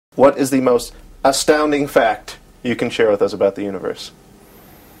What is the most astounding fact you can share with us about the universe?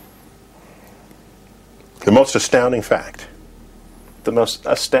 The most astounding fact The most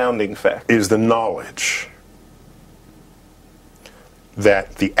astounding fact. is the knowledge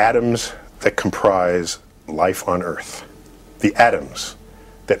that the atoms that comprise life on Earth, the atoms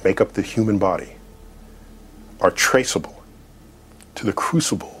that make up the human body, are traceable to the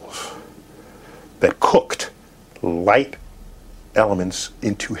crucibles that cooked light elements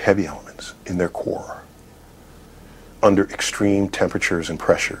into heavy elements in their core under extreme temperatures and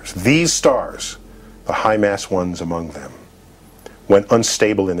pressures. These stars, the high mass ones among them, went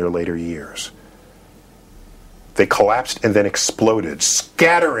unstable in their later years. They collapsed and then exploded,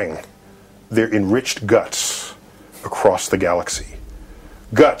 scattering their enriched guts across the galaxy.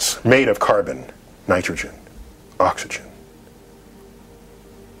 Guts made of carbon, nitrogen, oxygen,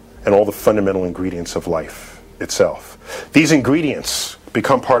 and all the fundamental ingredients of life itself. These ingredients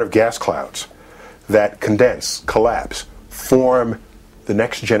become part of gas clouds that condense, collapse, form the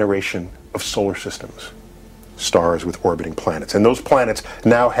next generation of solar systems, stars with orbiting planets. And those planets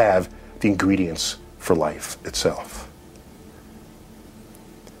now have the ingredients for life itself.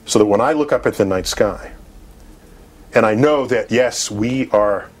 So that when I look up at the night sky, and I know that, yes, we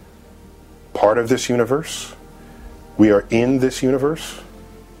are part of this universe, we are in this universe,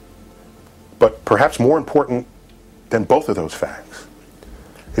 but perhaps more important than both of those facts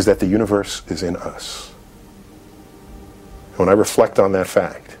is that the universe is in us. When I reflect on that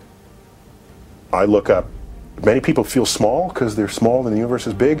fact, I look up. Many people feel small because they're small and the universe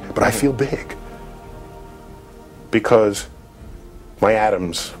is big, but I feel big because my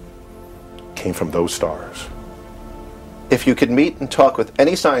atoms came from those stars. If you could meet and talk with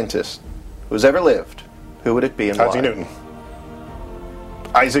any scientist who's ever lived, who would it be and why? Isaac Newton.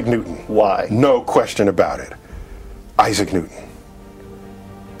 Isaac Newton. Why? No question about it. Isaac Newton.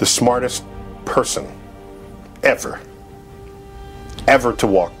 The smartest person ever to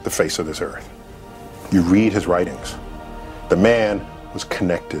walk the face of this earth. You read his writings. The man was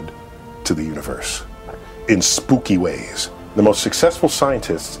connected to the universe in spooky ways. The most successful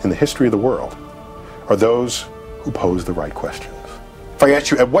scientists in the history of the world are those who pose the right questions. If I asked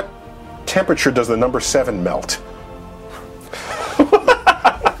you, at what temperature does the number 7 melt?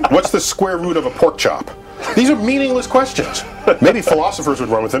 What's the square root of a pork chop? These are meaningless questions. Maybe philosophers would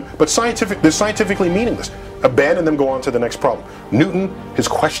run with them, but they're scientifically meaningless. Abandon them, go on to the next problem. Newton, his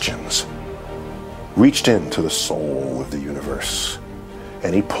questions reached into the soul of the universe,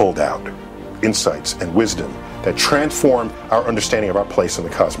 and he pulled out insights and wisdom that transformed our understanding of our place in the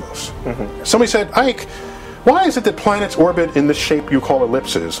cosmos. Somebody said, Ike, why is it that planets orbit in this shape you call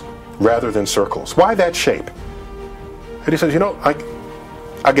ellipses rather than circles? Why that shape? And he says,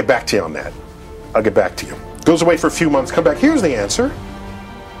 I'll get back to you on that. I'll get back to you. Goes away for a few months, come back. Here's the answer.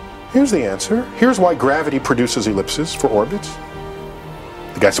 Here's the answer. Here's why gravity produces ellipses for orbits.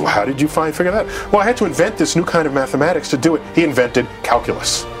 The guy said, well, how did you figure that? Well, I had to invent this new kind of mathematics to do it. He invented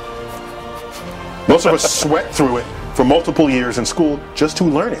calculus. Most of us sweat through it for multiple years in school just to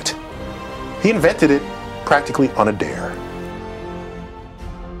learn it. He invented it practically on a dare.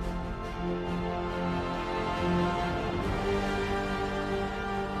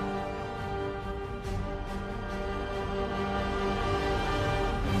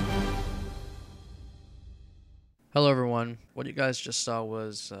 Hello everyone, what you guys just saw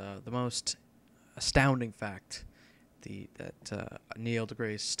was the most astounding fact that Neil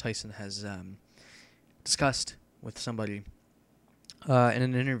deGrasse Tyson has discussed with somebody in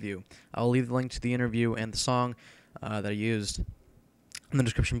an interview. I'll leave the link to the interview and the song that I used in the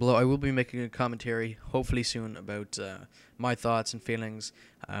description below. I will be making a commentary, hopefully soon, about my thoughts and feelings.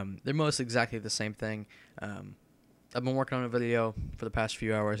 They're most exactly the same thing. I've been working on a video for the past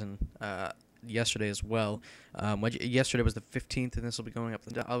few hours and yesterday as well. Yesterday was the 15th, and this will be going up.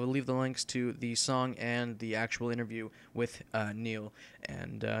 I will leave the links to the song and the actual interview with Neil.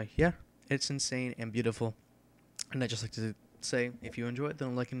 And yeah, it's insane and beautiful. And I'd just like to say, if you enjoy it, then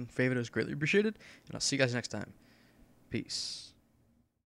a like and favorite is greatly appreciated. And I'll see you guys next time. Peace.